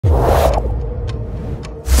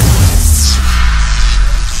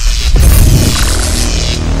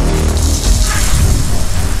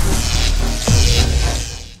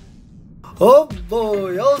Oh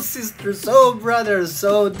boy, oh sisters, oh brothers,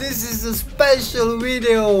 so this is a special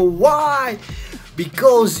video. Why?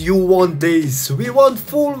 Because you want this. We want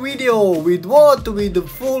full video. With what? With the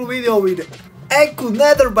full video with ECU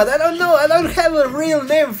Nether, but I don't know, I don't have a real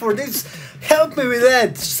name for this. Help me with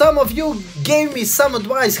that. Some of you gave me some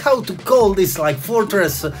advice how to call this, like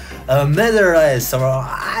Fortress Netherless, or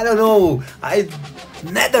I don't know.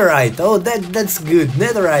 Netherite, oh that's good,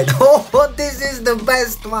 Netherite. Oh, this is the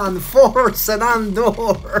best one, Force and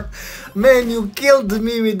Andor. Man, you killed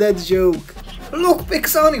me with that joke. Look,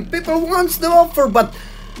 Pixonic, people want the offer, but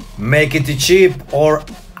make it cheap or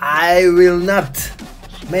I will not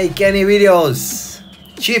make any videos.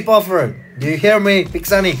 Cheap offer, do you hear me,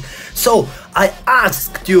 Pixonic? So, I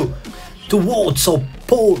asked you to vote, so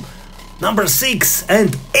poll number 6 and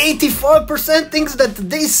 85% thinks that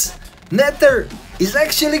this Nether is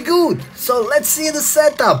actually good. So let's see the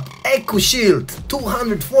setup. ECU shield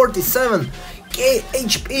 247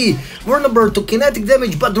 HP, vulnerable to kinetic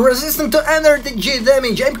damage but resistant to energy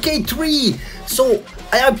damage. MK3, so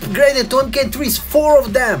I upgraded to MK3s, 4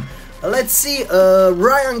 of them. Let's see,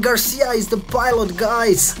 Ryan Garcia is the pilot,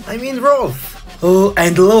 guys. I mean Rolf. Oh,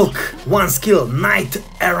 and look, one skill, Night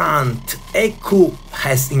Errant. ECU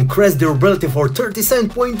has increased durability for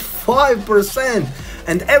 37.5%,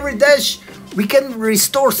 and every dash we can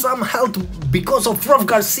restore some health because of Rolf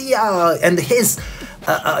Garcia and his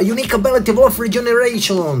unique ability of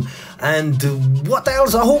regeneration. And what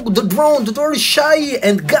else? Oh, the drone is shy.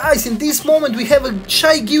 And guys, in this moment we have a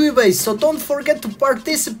shy giveaway, so don't forget to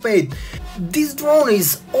participate. This drone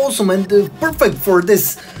is awesome and perfect for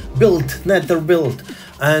this build, Nether build,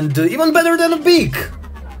 and even better than a beak,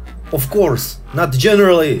 of course, not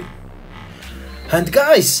generally. And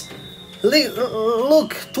guys,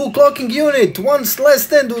 look, 2 clocking unit, one's less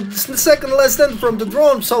than, second less than from the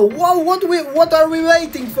drone. So wow, what are we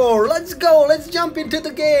waiting for? Let's go, let's jump into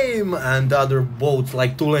the game. And other boats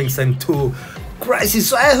like 2 lengths and 2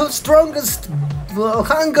 crisis. I have strongest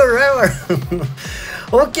hunger ever.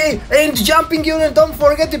 Okay, and jumping unit, don't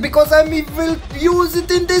forget it because I will use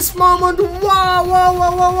it in this moment. Wow, wow,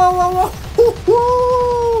 wow, wow, wow, wow, wow.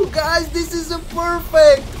 Guys, this is a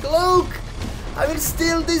perfect. Look, I will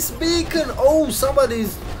steal this beacon. Oh,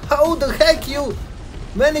 somebody's, how the heck you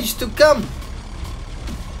managed to come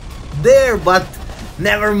there? But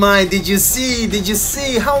never mind. Did you see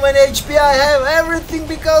how many HP I have? Everything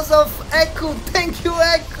because of ECU. Thank you,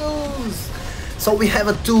 ECUs. So we have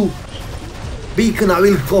a 2 beacon. I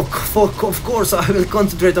will of course I will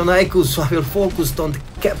concentrate on ECUs, so I will focus on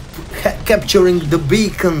capturing the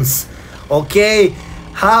beacons. Okay,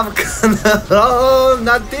 oh,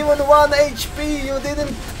 not even 1 HP. You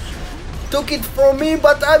didn't took it from me,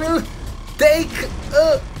 but I will take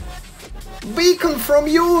a beacon from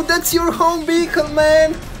you. That's your home beacon,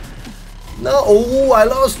 man. No, oh, I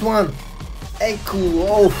lost one. ECU,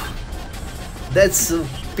 oh, that's a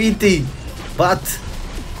pity. But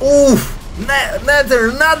oh, Nether,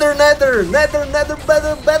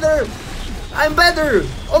 better. I'm better.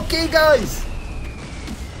 Okay, guys.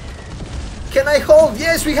 Can I hold?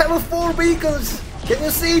 Yes, we have 4 beacons. Can you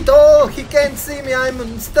see it? Oh, he can't see me. I'm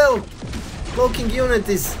in stealth. Cloaking unit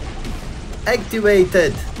is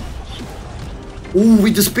activated. Ooh,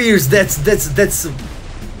 with the spears. That's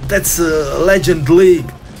a Legend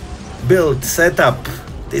League build setup.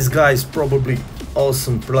 This guy is probably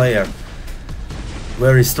awesome player.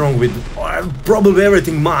 Very strong with probably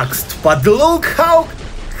everything maxed. But look how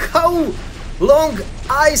long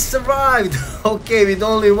I survived. Okay, with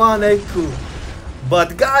only 1 ECU.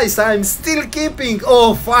 But guys, I'm still keeping.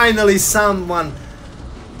 Oh, finally someone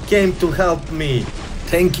came to help me.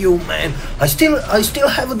 Thank you, man. I still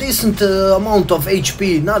have a decent amount of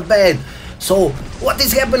HP. Not bad. So what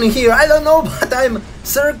is happening here? I don't know, but I'm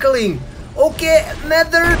circling. Okay,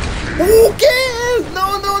 Nether. Okay,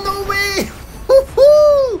 no way.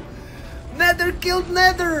 Nether killed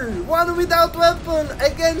Nether. One without weapon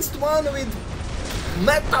against one with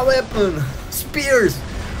meta weapon. Spears.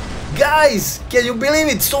 Guys, can you believe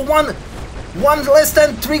it? So one less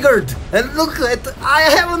than triggered. And look at, I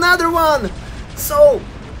have another one. So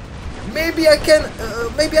maybe I can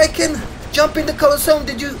jump in the Colosseum.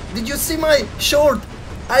 Did you see my short?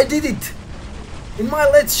 I did it. In my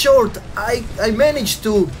let's short, I managed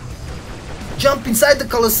to jump inside the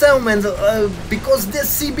Colosseum, and because this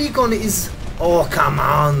sea beacon is, oh come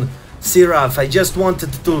on, Seraph, I just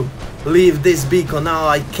wanted to leave this beacon, now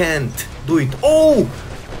I can't do it. Oh,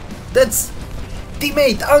 that's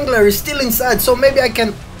teammate Angler is still inside, so maybe I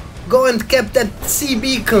can go and cap that sea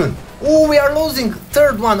beacon. Oh, we are losing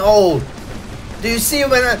third one. Oh, do you see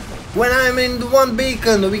when I'm in one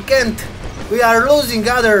beacon we can't We are losing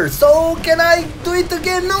others. So can I do it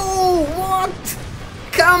again? No! What?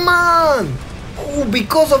 Come on! Oh,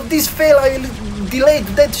 because of this fail I delayed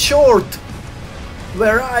that short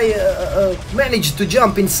where I managed to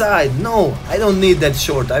jump inside. No, I don't need that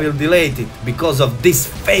short. I will delete it because of this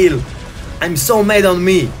fail. I'm so mad on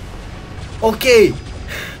me. Okay,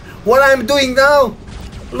 what I'm doing now?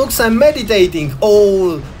 Looks I'm meditating.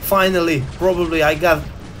 Oh, finally, probably I got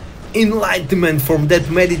enlightenment from that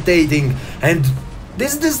meditating, and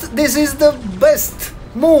this is the best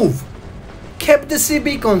move. Kept the C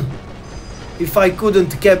beacon if I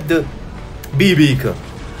couldn't keep the B beacon.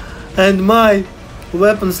 And my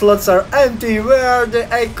weapon slots are empty. Where are the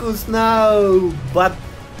ECUs now? But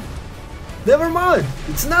never mind,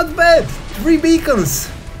 it's not bad. 3 beacons.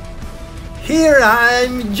 Here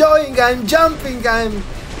I'm enjoying, I'm jumping, I'm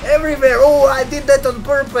everywhere. Oh, I did that on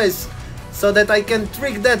purpose so that I can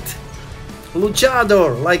trick that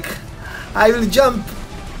luchador. Like, I will jump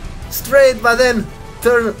straight but then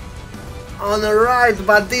turn on the right,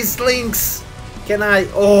 but these links, can I?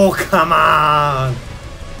 Oh, come on.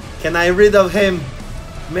 Can I rid of him?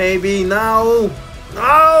 Maybe now.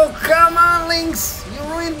 Oh, come on, Lynx. You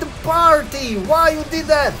ruined the party. Why you did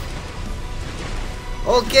that?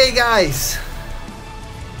 Okay, guys.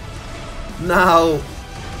 Now,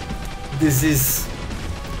 this is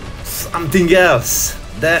something else.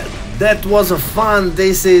 That was a fun.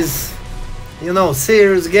 This is, you know,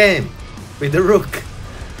 serious game with the Rook.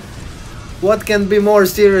 What can be more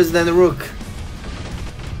serious than a Rook?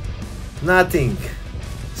 Nothing.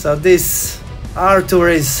 So this Arthur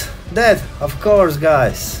is dead, of course,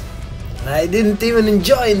 guys. I didn't even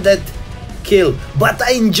enjoy in that kill, but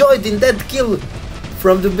I enjoyed in that kill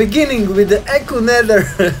from the beginning with the ECU Nether.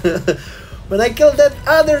 When I killed that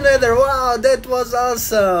other Nether, wow, that was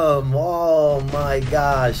awesome. Oh my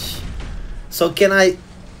gosh. So can I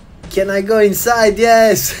go inside?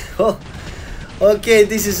 Yes. Okay,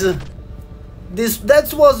 this is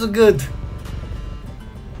that was good.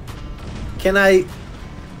 Can I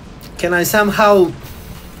somehow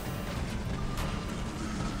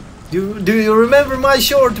do you remember my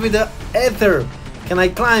short with the Aether? Can I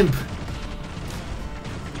climb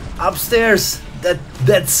upstairs?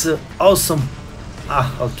 That's awesome.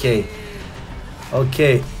 Okay,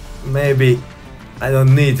 maybe I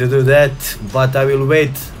don't need to do that, but I will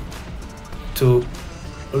wait to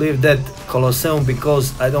leave that Colosseum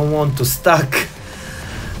because I don't want to stuck.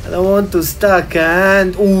 I don't want to stuck.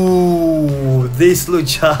 And ooh, this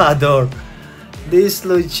luchador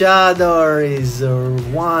is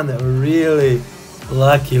one really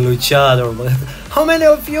lucky luchador. How many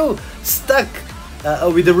of you stuck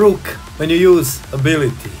with the Rook when you use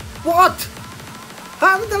ability? What?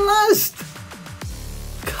 I'm the last.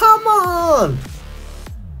 Come on.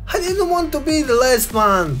 I didn't want to be the last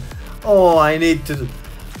one. Oh,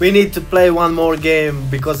 we need to play one more game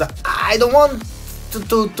because I don't want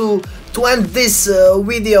to end this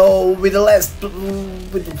video with the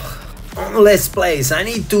last place. I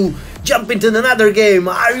need to jump into another game.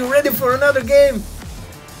 Are you ready for another game?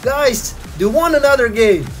 Guys, do you want another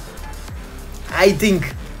game? I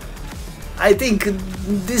think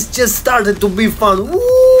this just started to be fun.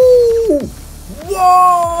 Woo!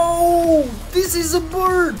 Whoa! This is a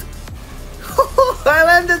bird. I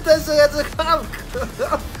landed as a Hulk.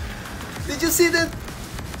 Did you see that?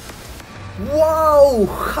 Wow!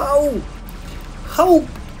 How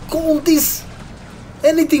cold is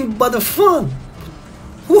anything but a fun.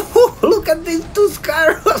 Look at these two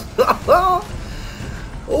scarabs.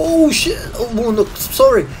 Oh shit! Oh no,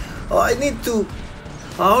 sorry. I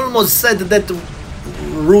almost said that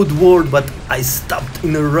rude word, but I stopped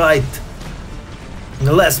in the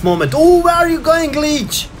last moment. Oh, where are you going,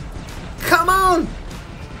 Leech? Come on!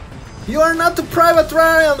 You are not a private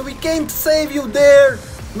Ryan. We can't save you there.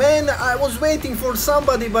 Man, I was waiting for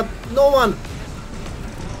somebody, but no one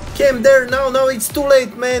came there. No, it's too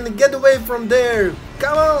late, man. Get away from there.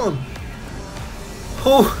 Come on.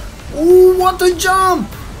 Oh, what a jump.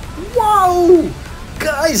 Wow.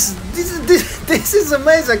 Guys, this is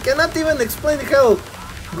amazing. I cannot even explain how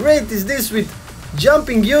great is this with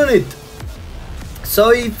jumping unit.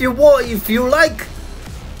 So if you like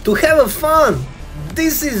to have a fun,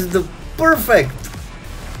 this is the perfect.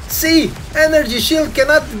 See, energy shield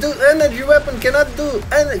cannot do, energy weapon cannot do,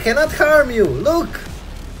 and cannot harm you. Look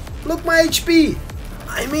my HP.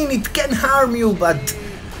 I mean, it can harm you, but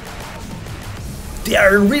they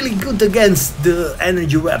are really good against the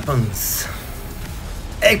energy weapons.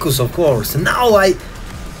 ECUs, of course. Now I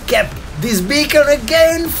kept this beacon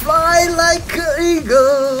again. Fly like an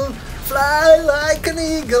eagle. Fly like an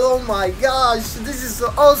eagle. Oh my gosh, this is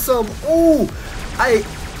awesome. Oh, I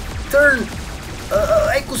turned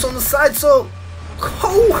Echoes on the side, so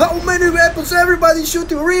how many weapons? Everybody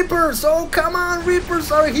shooting Reapers. Oh, come on,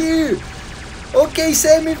 Reapers are here. Okay,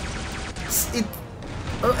 save me.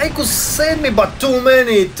 Echoes saved me, but too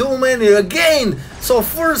many again. So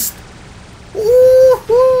first,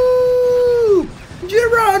 woohoo,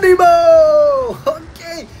 Geronimo.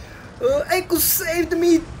 Okay, Echoes saved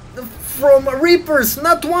me from Reapers,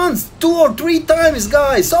 not once, 2 or 3 times,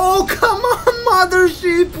 guys. Oh, come on,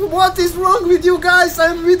 Mothership. What is wrong with you guys?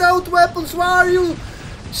 I'm without weapons. Why are you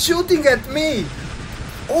shooting at me?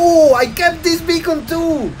 Oh, I kept this beacon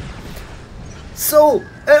too. So,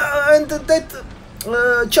 and that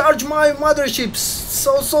charge my Motherships.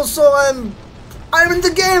 So I'm in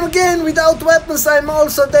the game again without weapons. I'm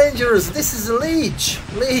also dangerous. This is a leech.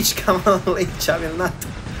 Leech, come on, leech. I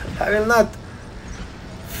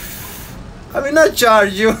will not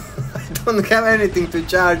charge you. I don't have anything to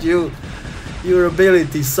charge you, your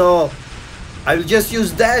ability, so I will just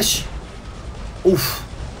use dash. Oof.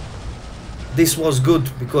 This was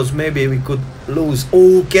good, because maybe we could lose.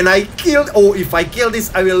 Oh, can I kill? Oh, if I kill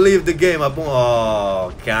this, I will leave the game.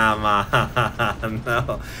 Oh, come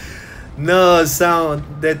on. No, sound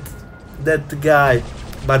that guy.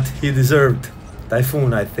 But he deserved.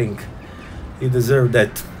 Typhoon, I think. He deserved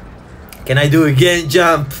that. Can I do again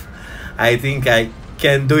jump? I think I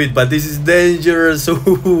can do it, but this is dangerous.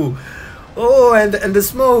 Oh, and the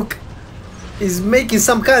smoke is making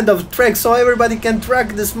some kind of track, so everybody can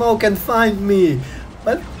track the smoke and find me.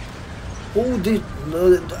 But oh,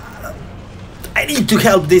 I need to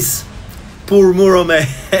help this poor Murome.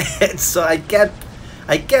 So I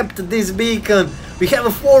kept this beacon. We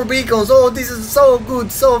have 4 beacons. Oh, this is so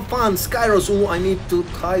good, so fun. Skyros. Oh, I need to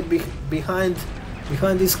hide behind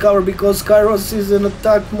this cover, because Kairos is in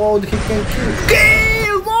attack mode. He can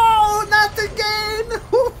kill. Whoa, not again.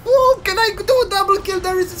 Can I do double kill?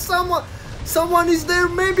 There is someone is there.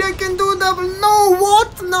 Maybe I can do double. No,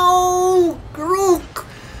 what? No, Rook.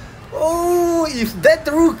 Oh, if that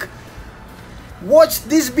Rook watched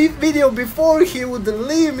this video before, he would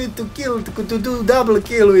leave me to do double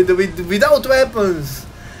kill without weapons.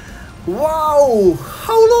 Wow,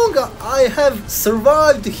 how long I have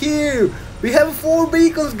survived here. We have 4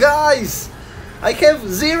 beacons, guys. I have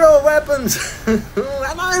 0 weapons. And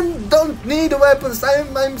I don't need weapons.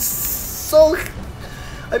 I'm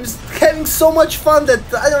having so much fun that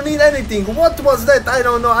I don't need anything. What was that? I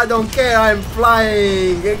don't know. I don't care. I'm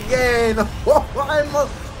flying again. I'm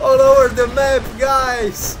all over the map,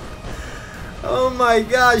 guys. Oh my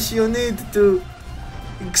gosh, you need to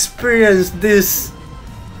experience this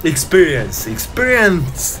experience.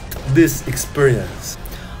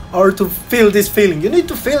 Or to feel this feeling. You need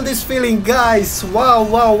to feel this feeling, guys. Wow.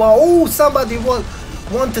 Oh, somebody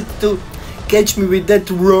wanted to catch me with that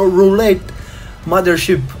roulette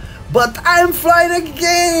Mothership, but I'm flying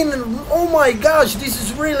again. Oh my gosh, this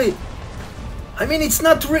is really, I mean, it's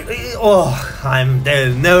not really, oh, I'm there,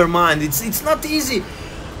 never mind. It's not easy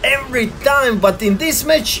every time, but in this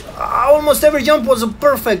match almost every jump was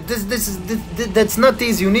perfect. That's not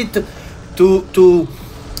easy. You need to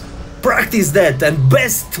practice that, and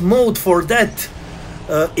best mode for that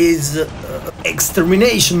is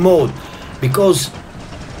extermination mode, because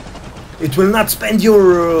it will not spend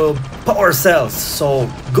your power cells. So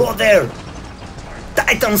go there,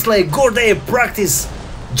 Titan Slay, go there, practice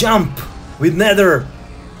jump with Nether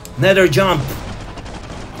jump.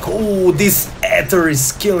 Oh, this Aether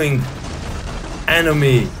is killing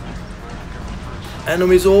enemies.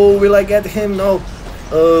 Oh, will I get him? No.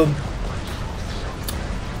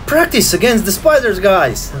 Practice against the spiders,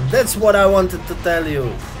 guys. That's what I wanted to tell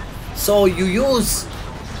you. So you use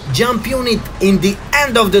jump unit in the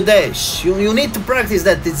end of the dash. You need to practice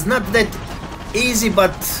that. It's not that easy,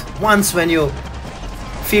 but once when you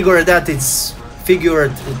figure it out, it's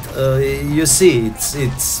figured. You see,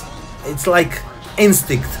 it's like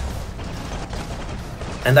instinct,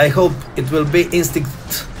 and I hope it will be instinct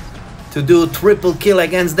to do triple kill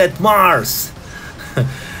against that Mars.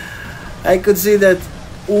 I could see that.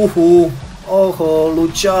 Oh,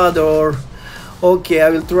 luchador. Okay,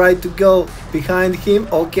 I will try to go behind him.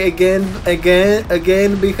 Okay, again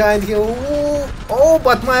behind him. Oh,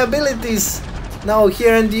 but my abilities now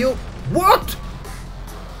here, and you. What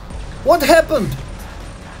happened?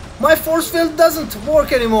 My force field doesn't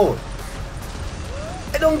work anymore.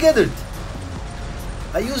 I don't get it.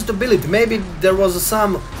 I used ability. Maybe there was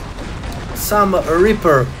some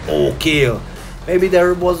Reaper. Oh, kill. Maybe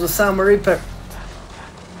there was some Reaper.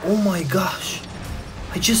 Oh my gosh,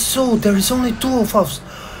 I just saw there is only 2 of us.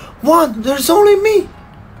 What? There's only me.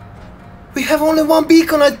 We have only 1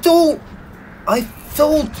 beacon. I thought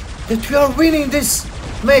that we are winning this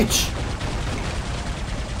match.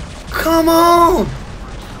 Come on!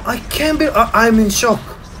 I can't be... I'm in shock.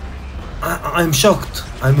 I'm shocked.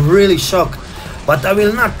 I'm really shocked. But I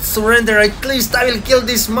will not surrender. At least I will kill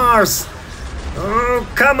this Mars. Oh,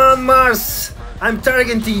 come on, Mars. I'm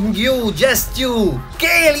targeting you. Just you.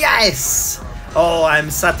 Kill, yes! Oh, I'm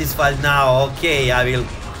satisfied now. Okay, I will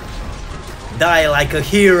die like a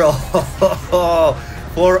hero.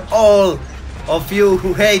 For all of you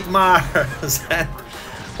who hate Mars. And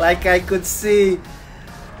like I could see,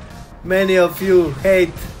 many of you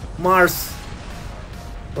hate Mars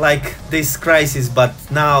like this crisis, but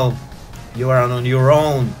now you are on your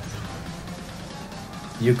own.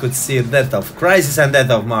 You could see death of crisis and death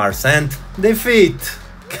of Mars and defeat.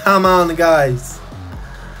 Come on, guys.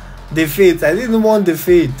 Defeat. I didn't want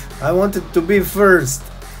defeat. I wanted to be first.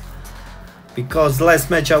 Because last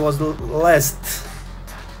match I was last.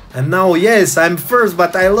 And now, yes, I'm first,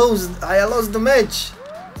 but I lost the match.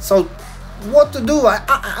 So, what to do?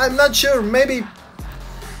 I'm not sure. Maybe,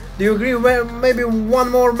 do you agree? Maybe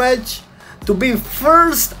one more match to be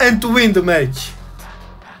first and to win the match.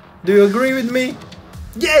 Do you agree with me?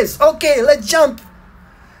 Yes. Okay, let's jump.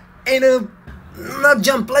 Not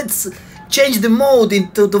jump. Let's change the mode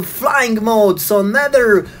into the flying mode. So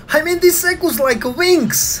Nether. I mean, this echoes like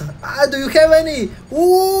wings. Do you have any?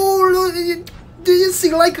 Ooh, do you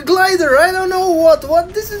see like a glider? I don't know what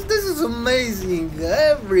this is amazing.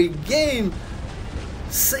 Every game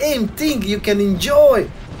same thing you can enjoy.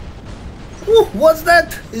 Ooh, what's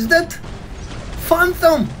that? Is that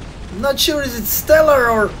Phantom? Not sure, is it stellar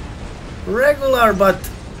or regular, but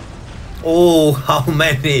oh, how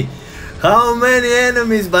many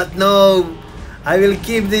enemies. But no, I will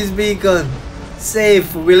keep this beacon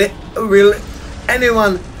safe. Will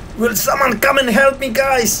someone come and help me,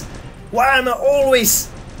 guys? Why am I always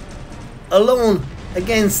alone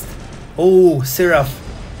against... Oh, Seraph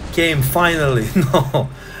came finally. No,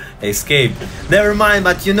 escape. Never mind,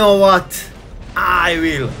 but you know what? I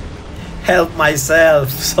will help myself.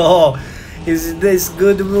 So, is this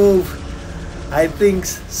good move? I think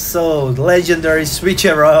so. Legendary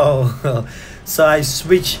switcheroo. So I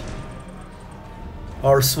switch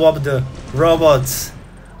or swap the robots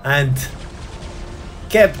and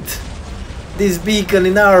kept this beacon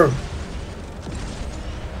in our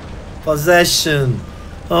possession.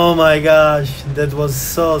 Oh my gosh, that was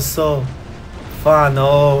so fun.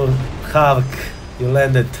 Oh, Havoc, you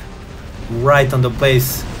landed right on the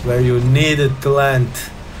place where you needed to land.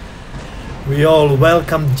 We all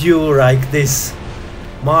welcomed you like this.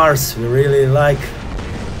 Mars, we really like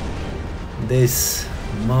this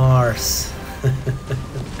Mars.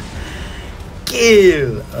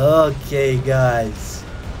 Kill. Okay, guys.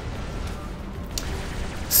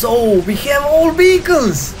 So we have all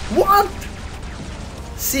beacons. What?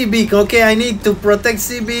 Sea beacon. Okay, I need to protect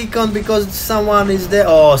sea beacon because someone is there.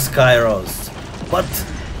 Oh, Skyros. But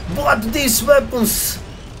these weapons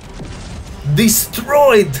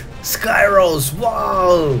destroyed Skyros.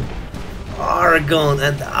 Wow. Argon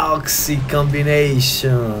and Oxy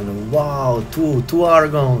combination. Wow. Two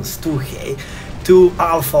Argons. Two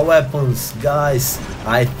alpha weapons, guys.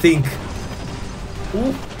 I think.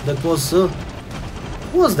 Ooh, that was. Who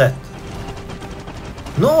was that?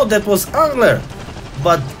 No, that was Angler,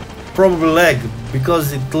 but probably lag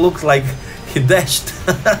because it looked like he dashed.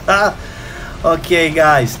 Okay,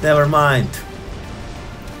 guys, never mind.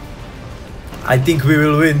 I think we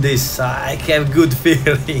will win this. I have good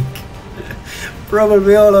feeling.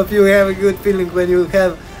 Probably all of you have a good feeling when you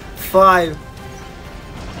have 5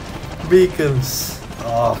 beacons.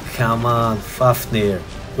 Oh, come on, Fafnir.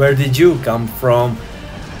 Where did you come from?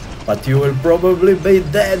 But you will probably be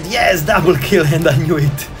dead. Yes, double kill, and I knew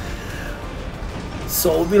it.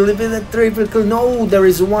 So will it be the triple kill? No, there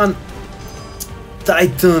is one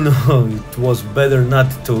Titan. It was better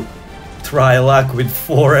not to try luck with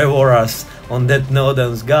 4 Evoras on that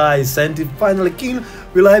Nodens, guys. And it finally kill.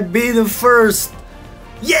 Will I be the first?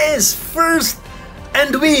 Yes, first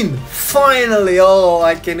and win. Finally. Oh,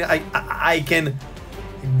 I can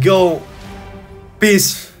go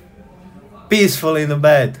peaceful in the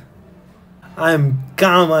bed. I'm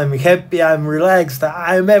calm, I'm happy, I'm relaxed,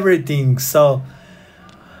 I'm everything. So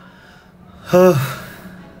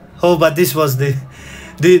oh, but this was the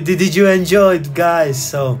did you enjoy it, guys?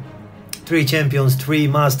 So 3 champions, 3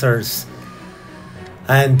 masters,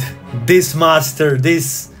 and this master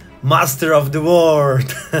of the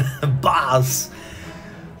world, boss.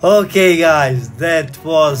 Okay, guys, that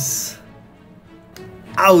was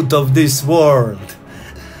out of this world.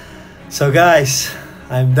 So, guys,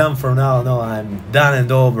 I'm done for now. No, I'm done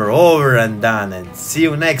and over and done. And see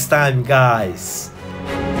you next time, guys.